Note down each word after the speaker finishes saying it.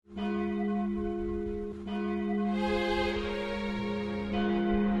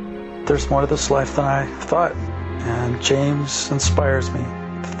there's more to this life than I thought. And James inspires me.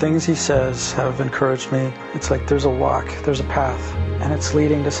 The things he says have encouraged me. It's like there's a walk, there's a path, and it's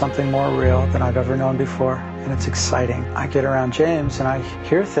leading to something more real than I've ever known before. And it's exciting. I get around James and I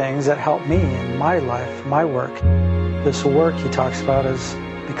hear things that help me in my life, my work. This work he talks about has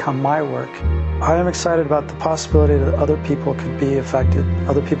become my work. I am excited about the possibility that other people could be affected,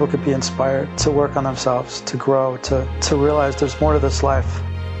 other people could be inspired to work on themselves, to grow, to realize there's more to this life.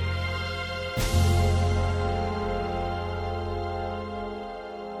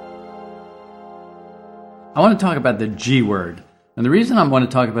 I want to talk about the G word. And the reason I want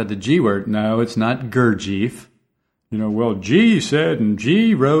to talk about the G word, no, it's not Gurdjieff. Well, G said, and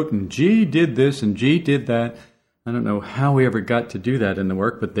G wrote, and G did this, and G did that. I don't know how we ever got to do that in the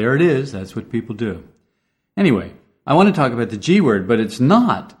work, but there it is. That's what people do. Anyway, I want to talk about the G word, but it's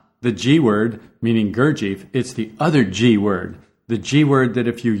not the G word, meaning Gurdjieff. It's the other G word. The G word that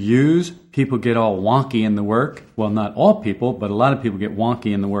if you use, people get all wonky in the work. Well, not all people, but a lot of people get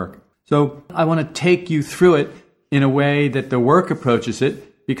wonky in the work. So I want to take you through it in a way that the work approaches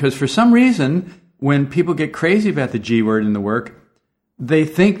it, because for some reason, when people get crazy about the G word in the work, they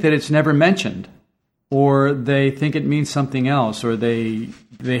think that it's never mentioned, or they think it means something else, or they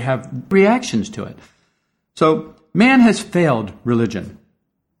have reactions to it. So man has failed religion,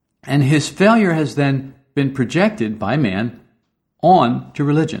 and his failure has then been projected by man on to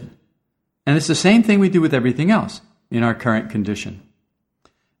religion. And it's the same thing we do with everything else in our current condition.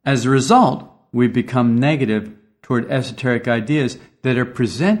 As a result, we've become negative toward esoteric ideas that are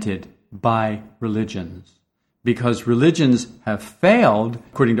presented by religions. Because religions have failed,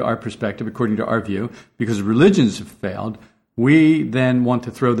 according to our perspective, according to our view, because religions have failed, we then want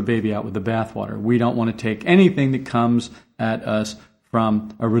to throw the baby out with the bathwater. We don't want to take anything that comes at us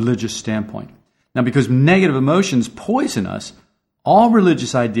from a religious standpoint. Now, because negative emotions poison us, all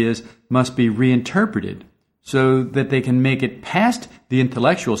religious ideas must be reinterpreted so that they can make it past the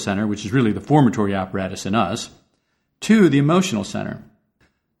intellectual center, which is really the formatory apparatus in us, to the emotional center.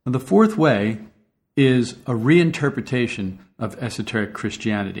 Now, the fourth way is a reinterpretation of esoteric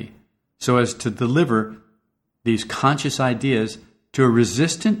Christianity, so as to deliver these conscious ideas to a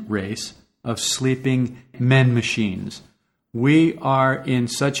resistant race of sleeping men machines. We are in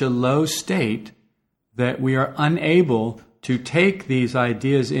such a low state that we are unable to take these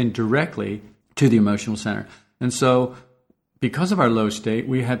ideas in directly to the emotional center. And so, because of our low state,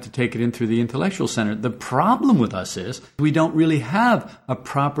 we have to take it in through the intellectual center. The problem with us is we don't really have a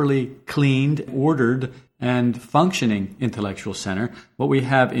properly cleaned, ordered, and functioning intellectual center. What we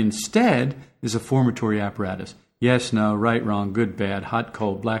have instead is a formatory apparatus. Yes, no, right, wrong, good, bad, hot,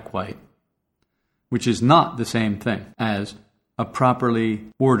 cold, black, white, which is not the same thing as a properly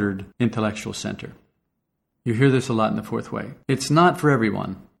ordered intellectual center. You hear this a lot in the fourth way. It's not for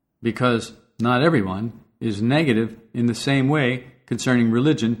everyone, because not everyone is negative in the same way concerning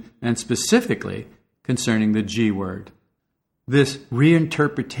religion, and specifically concerning the G word. This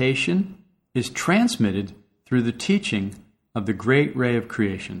reinterpretation is transmitted through the teaching of the great ray of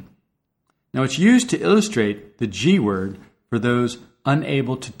creation. Now, it's used to illustrate the G word for those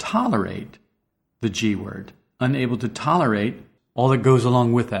unable to tolerate the G word, unable to tolerate all that goes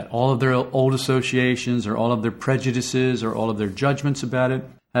along with that. All of their old associations or all of their prejudices or all of their judgments about it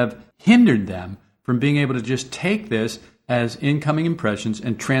have hindered them from being able to just take this as incoming impressions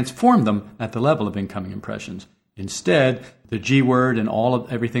and transform them at the level of incoming impressions. Instead, the G word and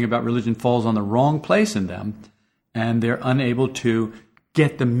everything about religion falls on the wrong place in them, and they're unable to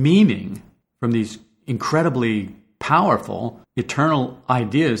get the meaning from these incredibly powerful, eternal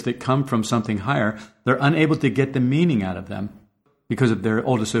ideas that come from something higher. They're unable to get the meaning out of them because of their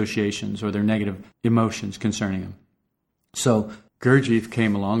old associations or their negative emotions concerning them. So Gurdjieff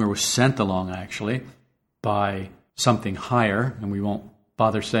came along, or was sent along actually, by something higher, and we won't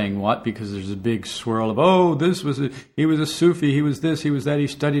bother saying what, because there's a big swirl of, he was a Sufi, he was this, he was that, he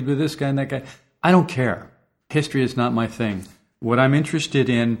studied with this guy and that guy. I don't care. History is not my thing. What I'm interested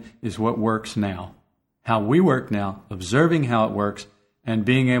in is what works now. How we work now, observing how it works, and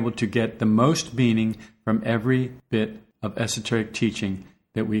being able to get the most meaning from every bit of esoteric teaching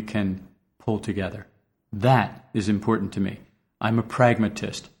that we can pull together. That is important to me. I'm a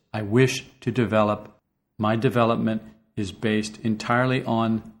pragmatist. I wish to develop. My development is based entirely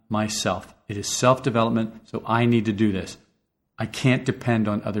on myself. It is self-development, so I need to do this. I can't depend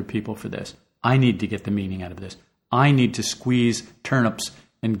on other people for this. I need to get the meaning out of this. I need to squeeze turnips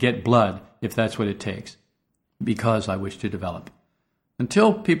and get blood, if that's what it takes, because I wish to develop.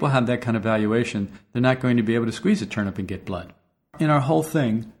 Until people have that kind of valuation, they're not going to be able to squeeze a turnip and get blood. In our whole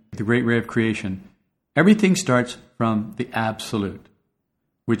thing, the great ray of creation, everything starts from the absolute.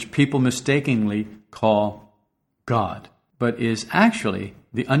 which people mistakenly call God, but is actually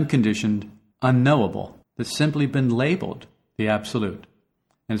the unconditioned unknowable that's simply been labeled the absolute.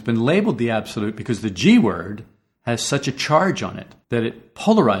 And it's been labeled the absolute because the G word has such a charge on it that it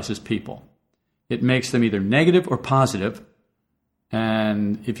polarizes people. It makes them either negative or positive.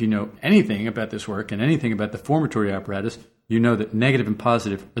 And if you know anything about this work and anything about the formatory apparatus, you know that negative and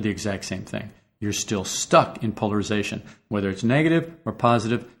positive are the exact same thing. You're still stuck in polarization. Whether it's negative or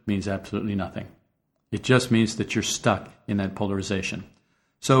positive means absolutely nothing. It just means that you're stuck in that polarization.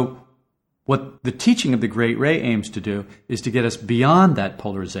 So what the teaching of the Great Ray aims to do is to get us beyond that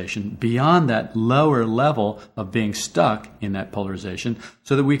polarization, beyond that lower level of being stuck in that polarization,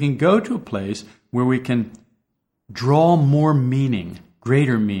 so that we can go to a place where we can draw more meaning,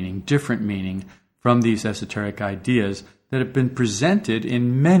 greater meaning, different meaning from these esoteric ideas that have been presented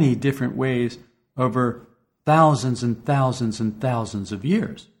in many different ways over thousands and thousands and thousands of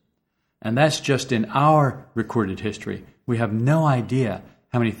years. And that's just in our recorded history. We have no idea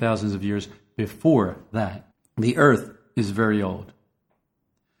how many thousands of years before that. The earth is very old.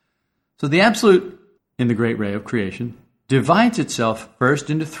 So the absolute in the Great Ray of creation divides itself first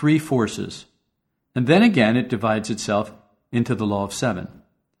into three forces, and then again it divides itself into the law of seven.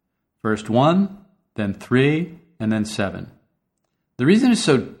 First one, then three, and then seven. The reason it's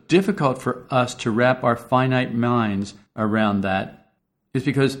so difficult for us to wrap our finite minds around that is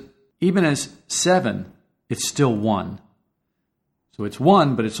because even as seven, it's still one. So it's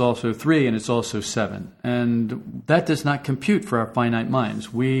one, but it's also three, and it's also seven. And that does not compute for our finite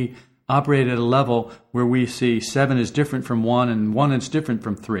minds. We operate at a level where we see seven is different from one, and one is different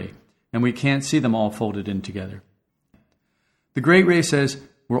from three. And we can't see them all folded in together. The Great Ray says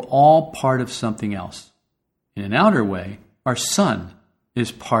we're all part of something else. In an outer way, our sun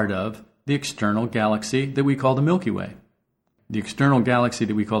is part of the external galaxy that we call the Milky Way. The external galaxy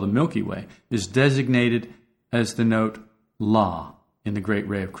that we call the Milky Way is designated as the note La in the Great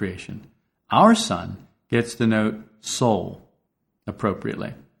Ray of creation. Our sun gets the note Sol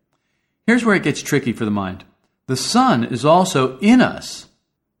appropriately. Here's where it gets tricky for the mind. The sun is also in us,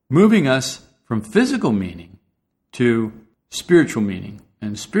 moving us from physical meaning to spiritual meaning.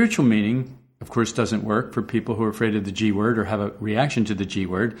 And spiritual meaning, of course, doesn't work for people who are afraid of the G word or have a reaction to the G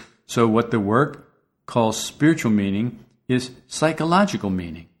word. So what the work calls spiritual meaning is psychological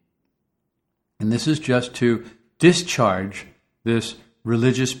meaning. And this is just to discharge this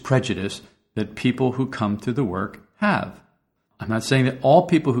religious prejudice that people who come to the work have. I'm not saying that all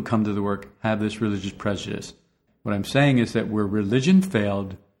people who come to the work have this religious prejudice. What I'm saying is that where religion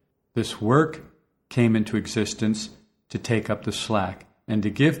failed, this work came into existence to take up the slack and to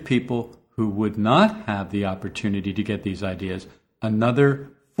give people who would not have the opportunity to get these ideas another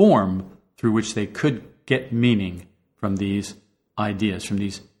form through which they could get meaning from these ideas, from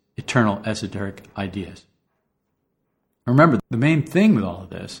these eternal esoteric ideas. Remember, the main thing with all of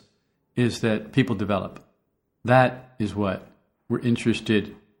this is that people develop. That is what we're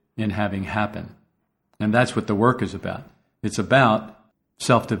interested in having happen. And that's what the work is about. It's about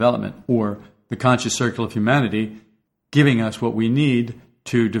self-development, or the conscious circle of humanity giving us what we need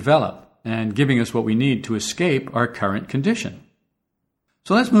to develop and giving us what we need to escape our current condition.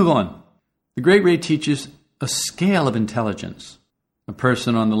 So let's move on. The Great Ray teaches a scale of intelligence. A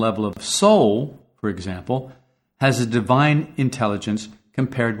person on the level of soul, for example, has a divine intelligence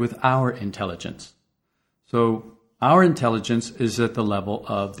compared with our intelligence. So our intelligence is at the level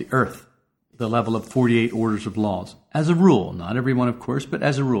of the earth, the level of 48 orders of laws. As a rule, not everyone, of course, but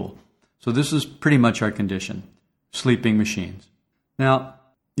as a rule. So this is pretty much our condition, sleeping machines. Now,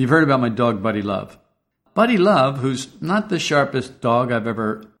 you've heard about my dog, Buddy Love. Buddy Love, who's not the sharpest dog I've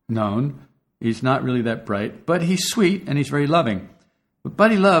ever known, he's not really that bright, but he's sweet and he's very loving. But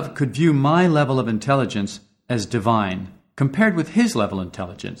Buddy Love could view my level of intelligence as divine compared with his level of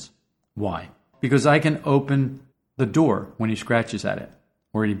intelligence. Why? Because I can open the door when he scratches at it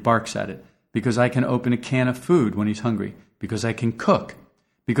or he barks at it. Because I can open a can of food when he's hungry. Because I can cook.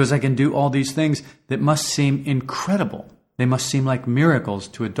 Because I can do all these things that must seem incredible. They must seem like miracles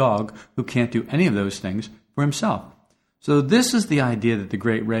to a dog who can't do any of those things for himself. So this is the idea that the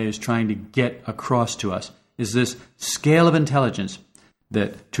Great Ray is trying to get across to us, is this scale of intelligence,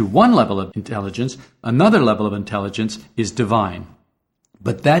 that to one level of intelligence, another level of intelligence is divine.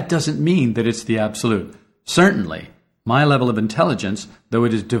 But that doesn't mean that it's the absolute. Certainly, my level of intelligence, though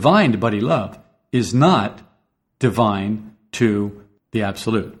it is divine to Buddy Love, is not divine to the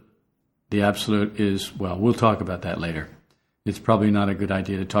absolute. The absolute is, well, we'll talk about that later. It's probably not a good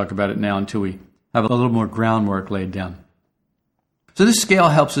idea to talk about it now until we have a little more groundwork laid down. So this scale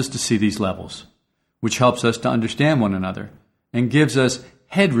helps us to see these levels, which helps us to understand one another and gives us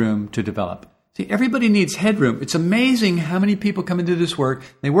headroom to develop. See, everybody needs headroom. It's amazing how many people come into this work,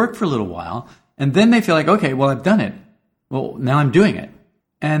 they work for a little while, and then they feel like, okay, well, I've done it. Well, now I'm doing it.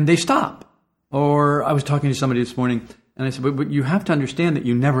 And they stop. Or I was talking to somebody this morning, and I said, but you have to understand that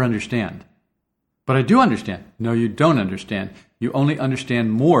you never understand. But I do understand. No, you don't understand. You only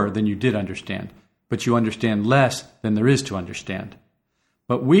understand more than you did understand. But you understand less than there is to understand.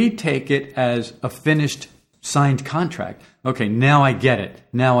 But we take it as a finished, signed contract. Okay, now I get it.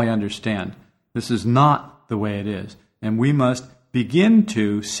 Now I understand. This is not the way it is. And we must begin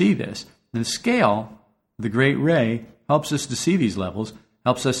to see this. And scale, the great ray, helps us to see these levels,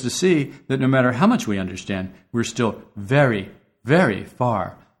 helps us to see that no matter how much we understand, we're still very, very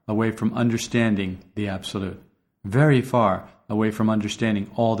far away from understanding the absolute. Very far away from understanding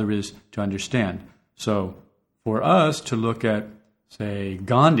all there is to understand. So for us to look at, say,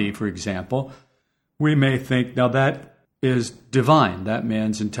 Gandhi, for example, we may think, now that is divine. That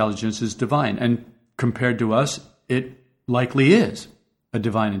man's intelligence is divine. And compared to us, it likely is a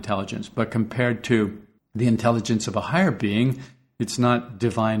divine intelligence. But compared to the intelligence of a higher being, it's not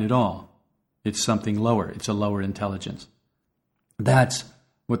divine at all. It's something lower. It's a lower intelligence. That's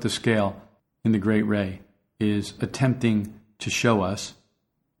what the scale in the Great Ray is attempting to show us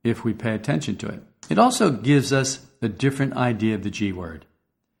if we pay attention to it. It also gives us a different idea of the G word,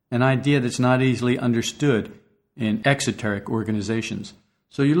 an idea that's not easily understood in exoteric organizations.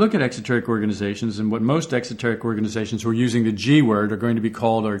 So you look at exoteric organizations, and what most exoteric organizations who are using the G word are going to be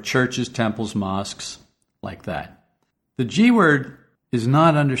called are churches, temples, mosques, like that. The G word is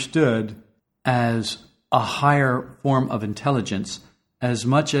not understood as a higher form of intelligence as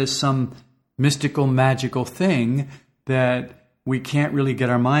much as some mystical, magical thing that we can't really get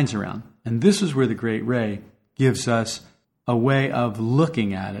our minds around. And this is where the Great Ray gives us a way of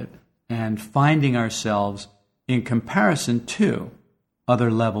looking at it and finding ourselves in comparison to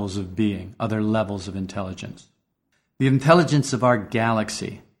other levels of being, other levels of intelligence. The intelligence of our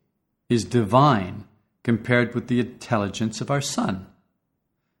galaxy is divine compared with the intelligence of our sun.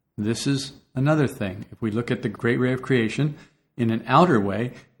 This is another thing. If we look at the Great Ray of Creation in an outer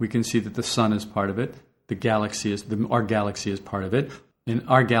way, we can see that the sun is part of it. Our galaxy is part of it. And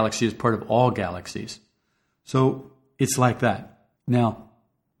our galaxy is part of all galaxies. So it's like that. Now,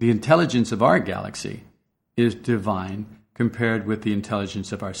 the intelligence of our galaxy is divine compared with the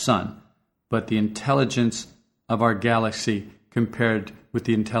intelligence of our sun. But the intelligence of our galaxy compared with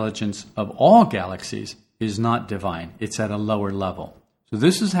the intelligence of all galaxies is not divine. It's at a lower level. So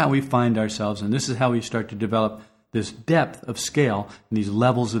this is how we find ourselves, and this is how we start to develop this depth of scale and these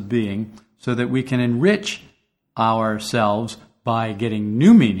levels of being so that we can enrich ourselves by getting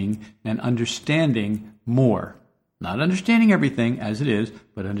new meaning and understanding more. Not understanding everything as it is,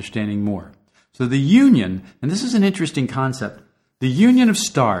 but understanding more. So the union, and this is an interesting concept, the union of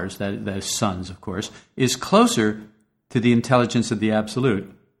stars, that is suns, of course, is closer to the intelligence of the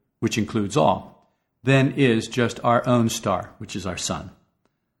Absolute, which includes all, than is just our own star, which is our sun.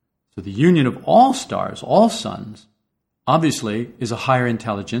 So the union of all stars, all suns, obviously is a higher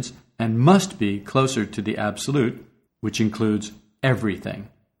intelligence and must be closer to the Absolute, which includes everything.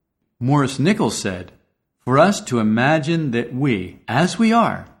 Maurice Nichols said, for us to imagine that we, as we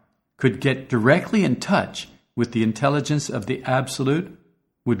are, could get directly in touch with the intelligence of the Absolute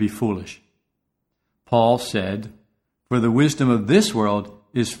would be foolish. Paul said, for the wisdom of this world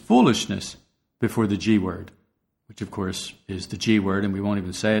is foolishness before the G word, which of course is the G word, and we won't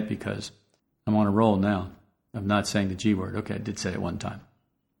even say it because I'm on a roll now of not saying the G word. Okay, I did say it one time.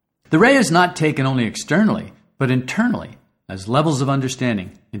 The ray is not taken only externally, but internally as levels of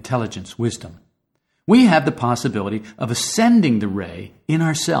understanding, intelligence, wisdom. We have the possibility of ascending the ray in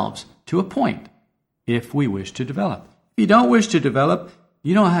ourselves to a point if we wish to develop. If you don't wish to develop,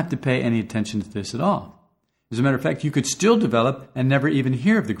 you don't have to pay any attention to this at all. As a matter of fact, you could still develop and never even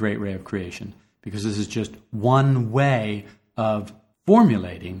hear of the Great Ray of Creation because this is just one way of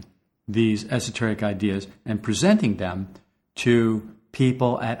formulating these esoteric ideas and presenting them to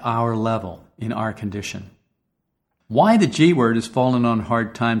people at our level, in our condition. Why the G word has fallen on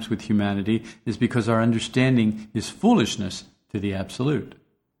hard times with humanity is because our understanding is foolishness to the Absolute.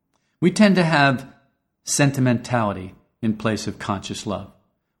 We tend to have sentimentality in place of conscious love.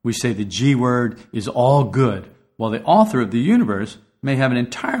 We say the G word is all good, while the author of the universe may have an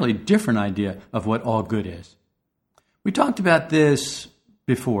entirely different idea of what all good is. We talked about this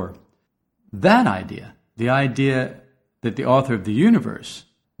before. That idea, the idea that the author of the universe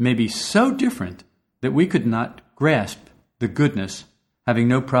may be so different that we could not grasp the goodness, having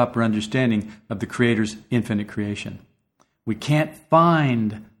no proper understanding of the Creator's infinite creation. We can't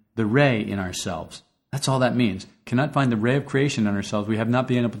find the ray in ourselves. That's all that means. Cannot find the ray of creation in ourselves. We have not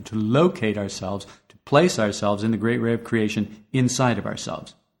been able to locate ourselves, to place ourselves in the great ray of creation inside of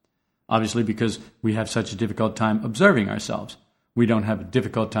ourselves. Obviously, because we have such a difficult time observing ourselves. We don't have a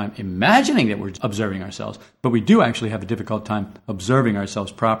difficult time imagining that we're observing ourselves, but we do actually have a difficult time observing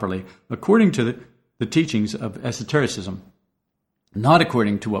ourselves properly, according to the teachings of esotericism. Not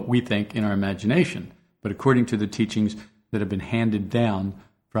according to what we think in our imagination, but according to the teachings that have been handed down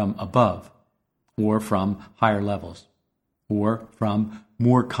from above, or from higher levels, or from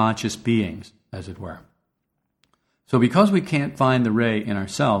more conscious beings, as it were. So because we can't find the ray in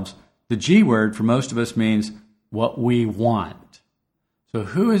ourselves, the G word for most of us means what we want. So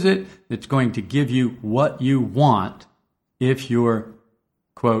who is it that's going to give you what you want if you're,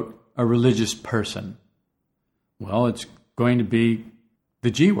 quote, a religious person? Well, it's going to be the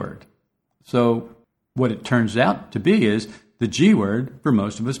G word. So what it turns out to be is the G word for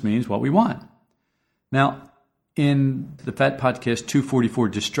most of us means what we want. Now, in the Fat Podcast 244,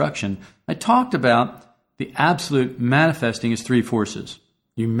 Destruction, I talked about the absolute manifesting as three forces.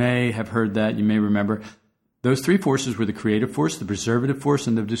 You may have heard that, you may remember. Those three forces were the creative force, the preservative force,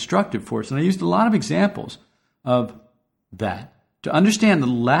 and the destructive force. And I used a lot of examples of that. To understand the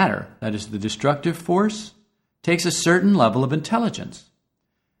latter, that is the destructive force, takes a certain level of intelligence.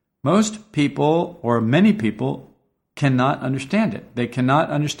 Most people, or many people, cannot understand it. They cannot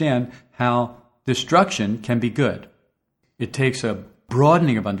understand how destruction can be good. It takes a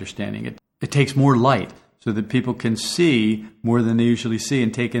broadening of understanding. It takes more light so that people can see more than they usually see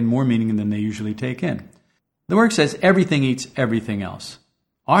and take in more meaning than they usually take in. The work says everything eats everything else.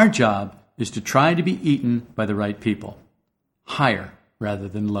 Our job is to try to be eaten by the right people, higher rather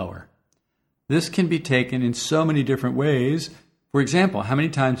than lower. This can be taken in so many different ways. For example, how many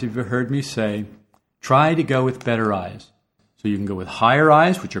times have you heard me say, try to go with better eyes? So you can go with higher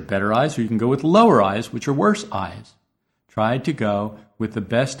eyes, which are better eyes, or you can go with lower eyes, which are worse eyes. Try to go with the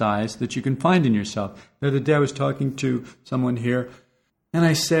best eyes that you can find in yourself. The other day I was talking to someone here, and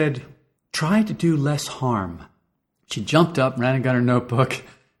I said, try to do less harm. She jumped up, ran and got her notebook,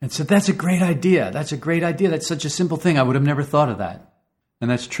 and said, that's a great idea. That's a great idea. That's such a simple thing. I would have never thought of that.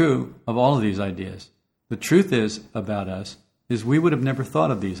 And that's true of all of these ideas. The truth is about us is we would have never thought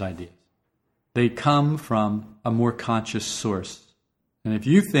of these ideas. They come from a more conscious source. And if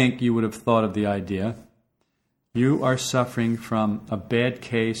you think you would have thought of the idea, you are suffering from a bad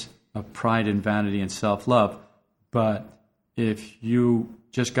case of pride and vanity and self-love. But if you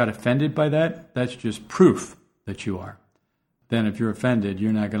just got offended by that, that's just proof that you are. Then if you're offended,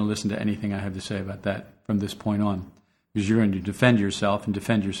 you're not going to listen to anything I have to say about that from this point on, because you're going to defend yourself and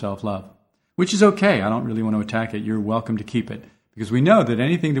defend your self-love, which is okay. I don't really want to attack it. You're welcome to keep it, because we know that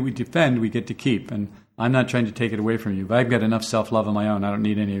anything that we defend, we get to keep. And I'm not trying to take it away from you, but I've got enough self-love of my own. I don't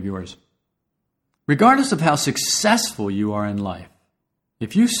need any of yours. Regardless of how successful you are in life,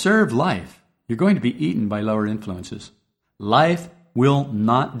 if you serve life, you're going to be eaten by lower influences. Life will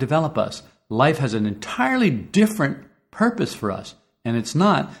not develop us. Life has an entirely different purpose for us. And it's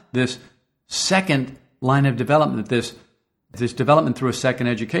not this second line of development, this development through a second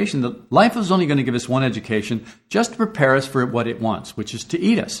education. Life is only going to give us one education just to prepare us for what it wants, which is to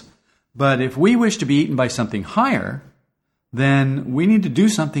eat us. But if we wish to be eaten by something higher, then we need to do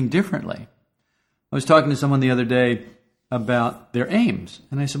something differently. I was talking to someone the other day about their aims.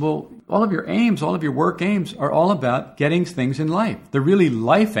 And I said, well, all of your aims, all of your work aims are all about getting things in life. They're really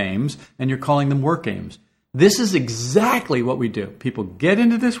life aims, and you're calling them work aims. This is exactly what we do. People get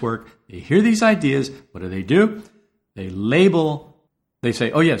into this work, they hear these ideas. What do? They label, they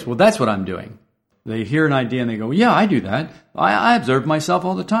say, oh yes, well that's what I'm doing. They hear an idea and they go, yeah, I do that. I observe myself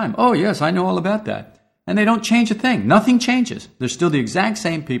all the time. Oh yes, I know all about that. And they don't change a thing. Nothing changes. They're still the exact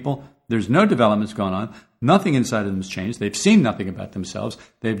same people. There's no developments going on. Nothing inside of them has changed. They've seen nothing about themselves.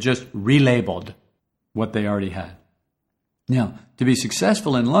 They've just relabeled what they already had. Now, to be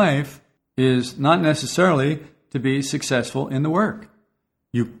successful in life is not necessarily to be successful in the work.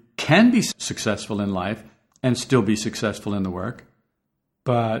 You can be successful in life and still be successful in the work.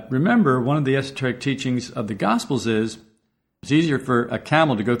 But remember, one of the esoteric teachings of the Gospels is it's easier for a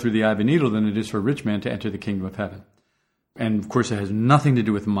camel to go through the eye of a needle than it is for a rich man to enter the kingdom of heaven. And of course, it has nothing to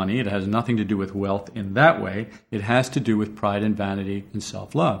do with money. It has nothing to do with wealth in that way. It has to do with pride and vanity and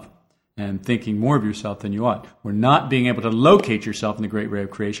self-love and thinking more of yourself than you ought. Or not being able to locate yourself in the great ray of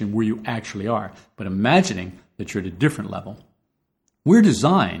creation where you actually are, but imagining that you're at a different level. We're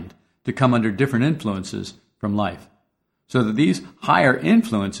designed to come under different influences from life so that these higher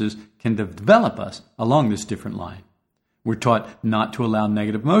influences can develop us along this different line. We're taught not to allow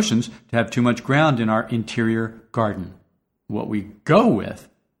negative emotions to have too much ground in our interior garden. What we go with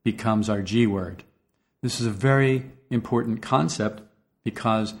becomes our G word. This is a very important concept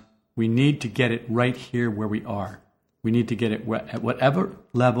because we need to get it right here where we are. We need to get it at whatever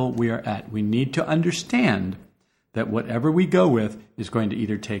level we are at. We need to understand that whatever we go with is going to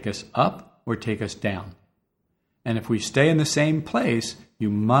either take us up or take us down. And if we stay in the same place, you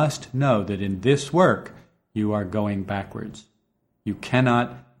must know that in this work, you are going backwards. You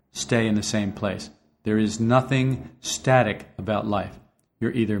cannot stay in the same place. There is nothing static about life.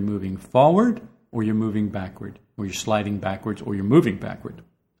 You're either moving forward or you're moving backward, or you're sliding backwards or you're moving backward.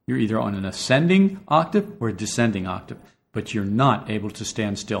 You're either on an ascending octave or a descending octave, but you're not able to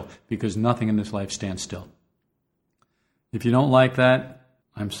stand still because nothing in this life stands still. If you don't like that,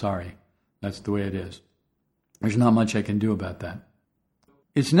 I'm sorry. That's the way it is. There's not much I can do about that.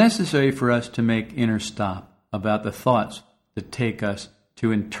 It's necessary for us to make inner stop about the thoughts that take us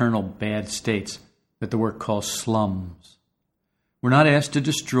to internal bad states that the work calls slums. We're not asked to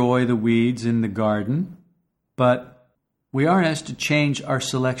destroy the weeds in the garden, but we are asked to change our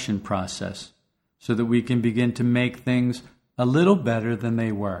selection process so that we can begin to make things a little better than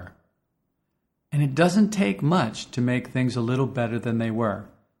they were. And it doesn't take much to make things a little better than they were.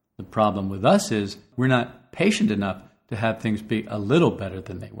 The problem with us is we're not patient enough to have things be a little better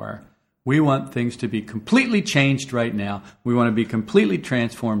than they were. We want things to be completely changed right now. We want to be completely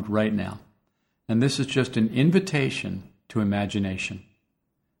transformed right now. And this is just an invitation to imagination.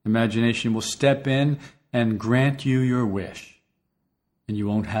 Imagination will step in and grant you your wish. And you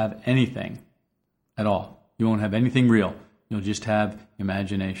won't have anything at all. You won't have anything real. You'll just have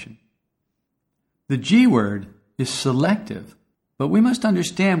imagination. The G word is selective, but we must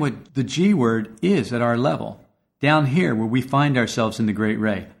understand what the G word is at our level. Down here where we find ourselves in the Great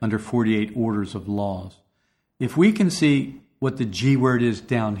Ray, under 48 orders of laws. If we can see what the G word is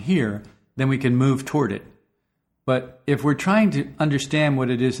down here, then we can move toward it. But if we're trying to understand what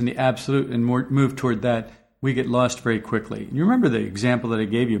it is in the absolute and move toward that, we get lost very quickly. You remember the example that I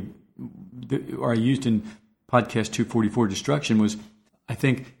gave you, or I used in podcast 244, Destruction, was, I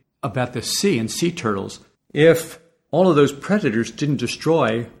think, about the sea and sea turtles. If all of those predators didn't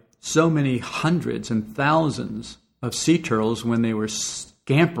destroy so many hundreds and thousands of sea turtles when they were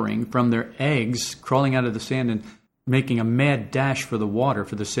scampering from their eggs, crawling out of the sand and making a mad dash for the water,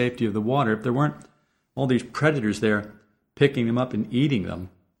 for the safety of the water, if there weren't all these predators there picking them up and eating them,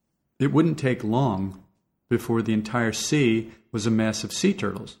 it wouldn't take long before the entire sea was a mess of sea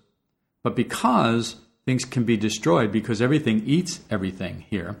turtles. But because things can be destroyed, because everything eats everything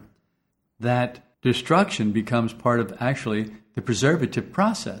here, that destruction becomes part of actually the preservative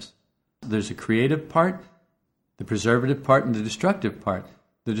process. There's a creative part, the preservative part, and the destructive part.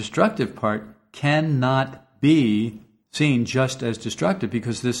 The destructive part cannot be seen just as destructive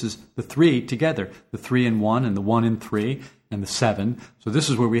because this is the three together, the 3 in 1 and the 1 in 3 and the 7. So this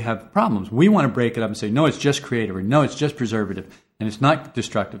is where we have problems. We want to break it up and say, no, it's just creative, or no, it's just preservative, and it's not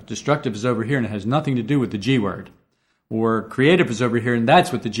destructive. Destructive is over here and it has nothing to do with the G word. Or creative is over here and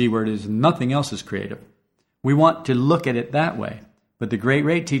that's what the G word is, and nothing else is creative. We want to look at it that way. But the Great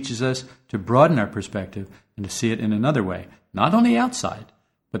Ray teaches us to broaden our perspective and to see it in another way. Not on the outside,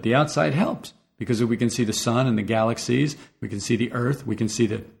 but the outside helps. Because if we can see the sun and the galaxies, we can see the earth, we can see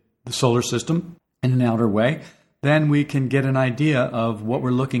the solar system in an outer way, then we can get an idea of what we're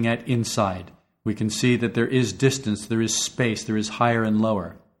looking at inside. We can see that there is distance, there is space, there is higher and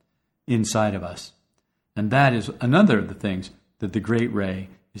lower inside of us. And that is another of the things that the Great Ray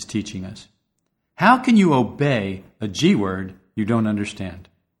is teaching us. How can you obey a G word you don't understand?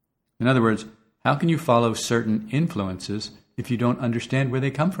 In other words, how can you follow certain influences if you don't understand where they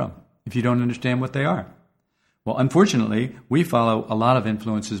come from? If you don't understand what they are? Well, unfortunately, we follow a lot of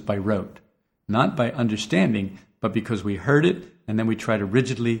influences by rote, not by understanding, but because we heard it and then we try to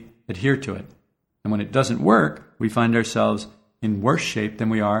rigidly adhere to it. And when it doesn't work, we find ourselves in worse shape than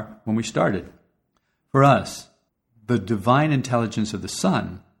we are when we started. For us, the divine intelligence of the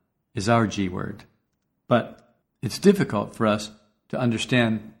sun is our G word. But it's difficult for us to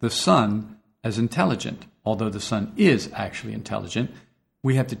understand the sun as intelligent. Although the sun is actually intelligent,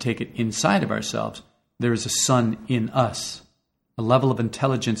 we have to take it inside of ourselves. There is a sun in us, a level of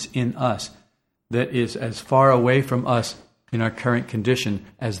intelligence in us that is as far away from us in our current condition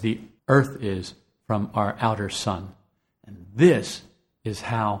as the earth is from our outer sun. And this is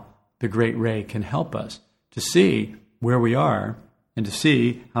how the Great Ray can help us to see where we are and to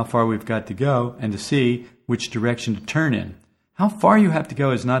see how far we've got to go and to see which direction to turn in. How far you have to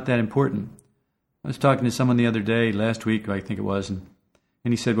go is not that important. I was talking to someone the other day, last week, I think it was, and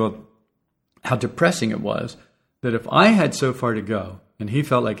he said, well, how depressing it was that if I had so far to go, and he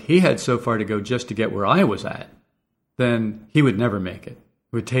felt like he had so far to go just to get where I was at, then he would never make it.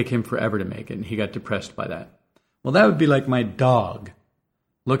 It would take him forever to make it, and he got depressed by that. Well, that would be like my dog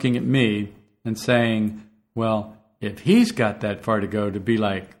looking at me and saying, well, if he's got that far to go to be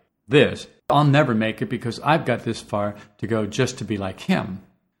like this, I'll never make it because I've got this far to go just to be like him.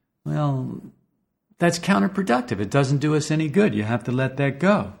 Well, that's counterproductive. It doesn't do us any good. You have to let that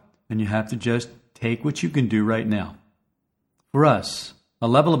go, and you have to just take what you can do right now. For us, a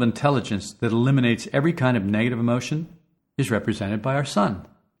level of intelligence that eliminates every kind of negative emotion is represented by our sun.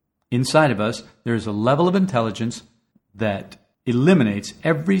 Inside of us, there is a level of intelligence that eliminates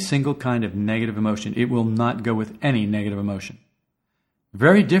every single kind of negative emotion. It will not go with any negative emotion.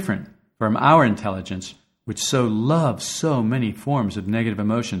 Very different from our intelligence, which so loves so many forms of negative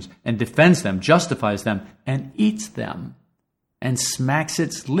emotions and defends them, justifies them, and eats them, and smacks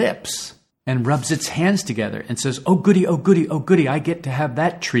its lips and rubs its hands together and says, oh goody, oh goody, oh goody, I get to have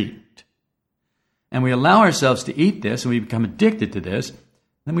that treat. And we allow ourselves to eat this, and we become addicted to this.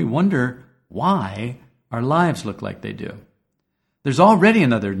 Then we wonder why our lives look like they do. There's already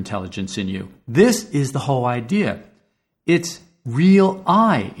another intelligence in you. This is the whole idea. It's real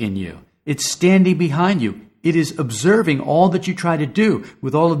I in you. It's standing behind you. It is observing all that you try to do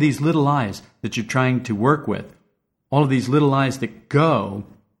with all of these little eyes that you're trying to work with. All of these little eyes that go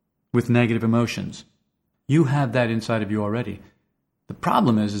with negative emotions. You have that inside of you already. The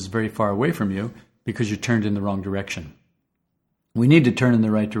problem is it's very far away from you because you're turned in the wrong direction. We need to turn in the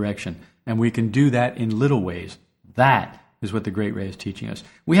right direction, and we can do that in little ways. That is what the Great Ray is teaching us.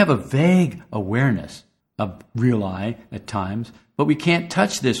 We have a vague awareness of real I at times, but we can't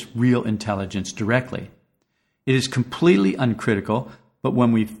touch this real intelligence directly. It is completely uncritical, but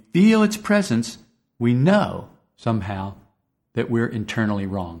when we feel its presence, we know somehow that we're internally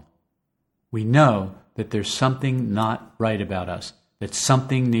wrong. We know that there's something not right about us, that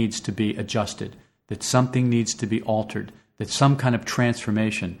something needs to be adjusted, that something needs to be altered, that some kind of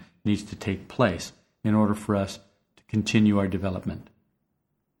transformation needs to take place in order for us to continue our development.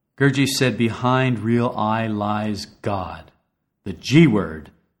 Gurdjieff said, behind real I lies God, the G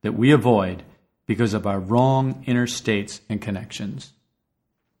word that we avoid because of our wrong inner states and connections.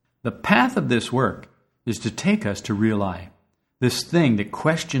 The path of this work is to take us to real I, this thing that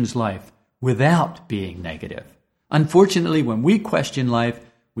questions life without being negative. Unfortunately, when we question life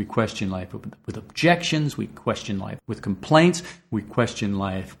with objections, we question life with complaints, we question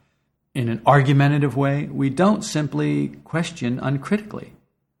life in an argumentative way. We don't simply question uncritically.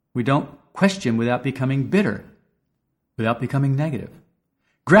 We don't question without becoming bitter, without becoming negative.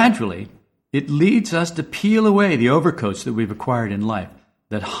 Gradually, it leads us to peel away the overcoats that we've acquired in life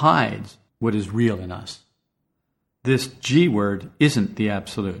that hides what is real in us. This G word isn't the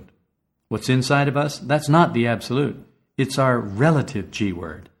absolute. What's inside of us, that's not the absolute. It's our relative G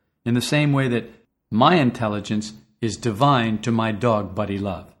word, in the same way that my intelligence is divine to my dog Buddy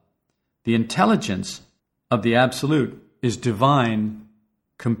Love. The intelligence of the absolute is divine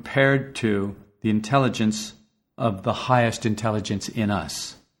compared to the intelligence of the highest intelligence in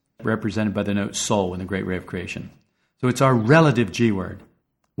us, represented by the note soul in the Great Ray of Creation. So it's our relative G word,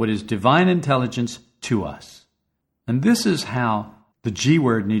 what is divine intelligence to us. And this is how the G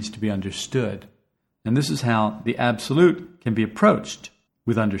word needs to be understood. And this is how the absolute can be approached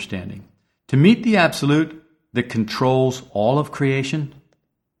with understanding. To meet the absolute that controls all of creation,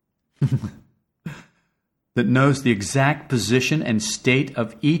 that knows the exact position and state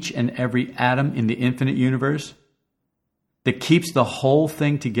of each and every atom in the infinite universe, that keeps the whole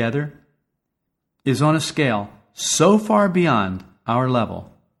thing together, is on a scale so far beyond our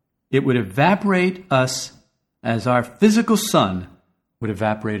level, it would evaporate us as our physical sun would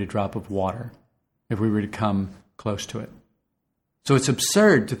evaporate a drop of water if we were to come close to it. So it's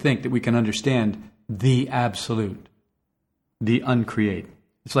absurd to think that we can understand the absolute, the uncreate.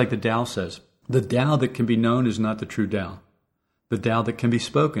 It's like the Tao says, the Tao that can be known is not the true Tao. The Tao that can be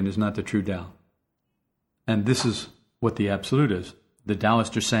spoken is not the true Tao. And this is what the absolute is. The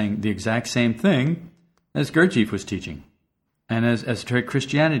Taoists are saying the exact same thing as Gurdjieff was teaching, and as esoteric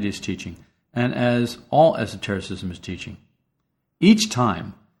Christianity is teaching, and as all esotericism is teaching. Each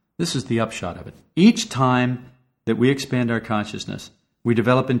time, this is the upshot of it, each time that we expand our consciousness, we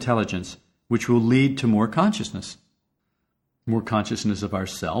develop intelligence, which will lead to more consciousness. More consciousness of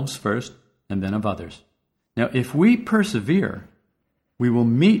ourselves first, and then of others. Now, if we persevere, we will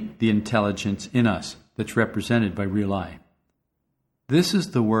meet the intelligence in us that's represented by real I. This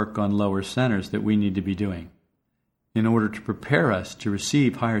is the work on lower centers that we need to be doing in order to prepare us to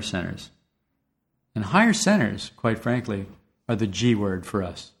receive higher centers. And higher centers, quite frankly, are the G word for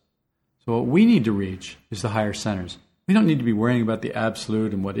us. So what we need to reach is the higher centers. We don't need to be worrying about the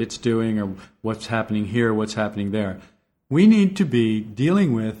absolute and what it's doing or what's happening here, what's happening there. We need to be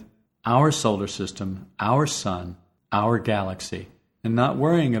dealing with our solar system, our sun, our galaxy, and not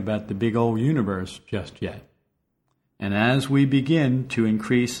worrying about the big old universe just yet. And as we begin to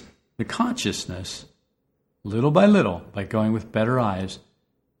increase the consciousness, little by little, by going with better eyes,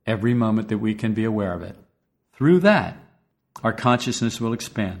 every moment that we can be aware of it, through that, our consciousness will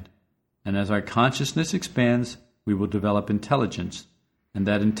expand. And as our consciousness expands, we will develop intelligence. And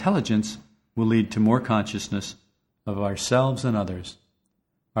that intelligence will lead to more consciousness of ourselves and others.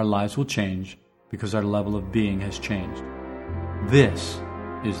 Our lives will change because our level of being has changed. This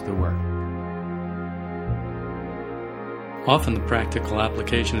is the work. Often the practical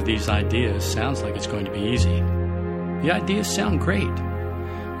application of these ideas sounds like it's going to be easy. The ideas sound great.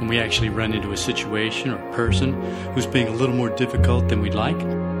 When we actually run into a situation or person who's being a little more difficult than we'd like,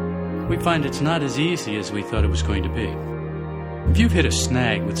 we find it's not as easy as we thought it was going to be. If you've hit a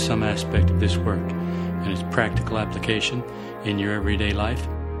snag with some aspect of this work and its practical application in your everyday life,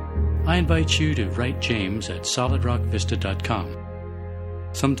 I invite you to write James at solidrockvista.com.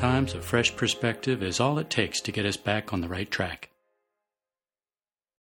 Sometimes a fresh perspective is all it takes to get us back on the right track.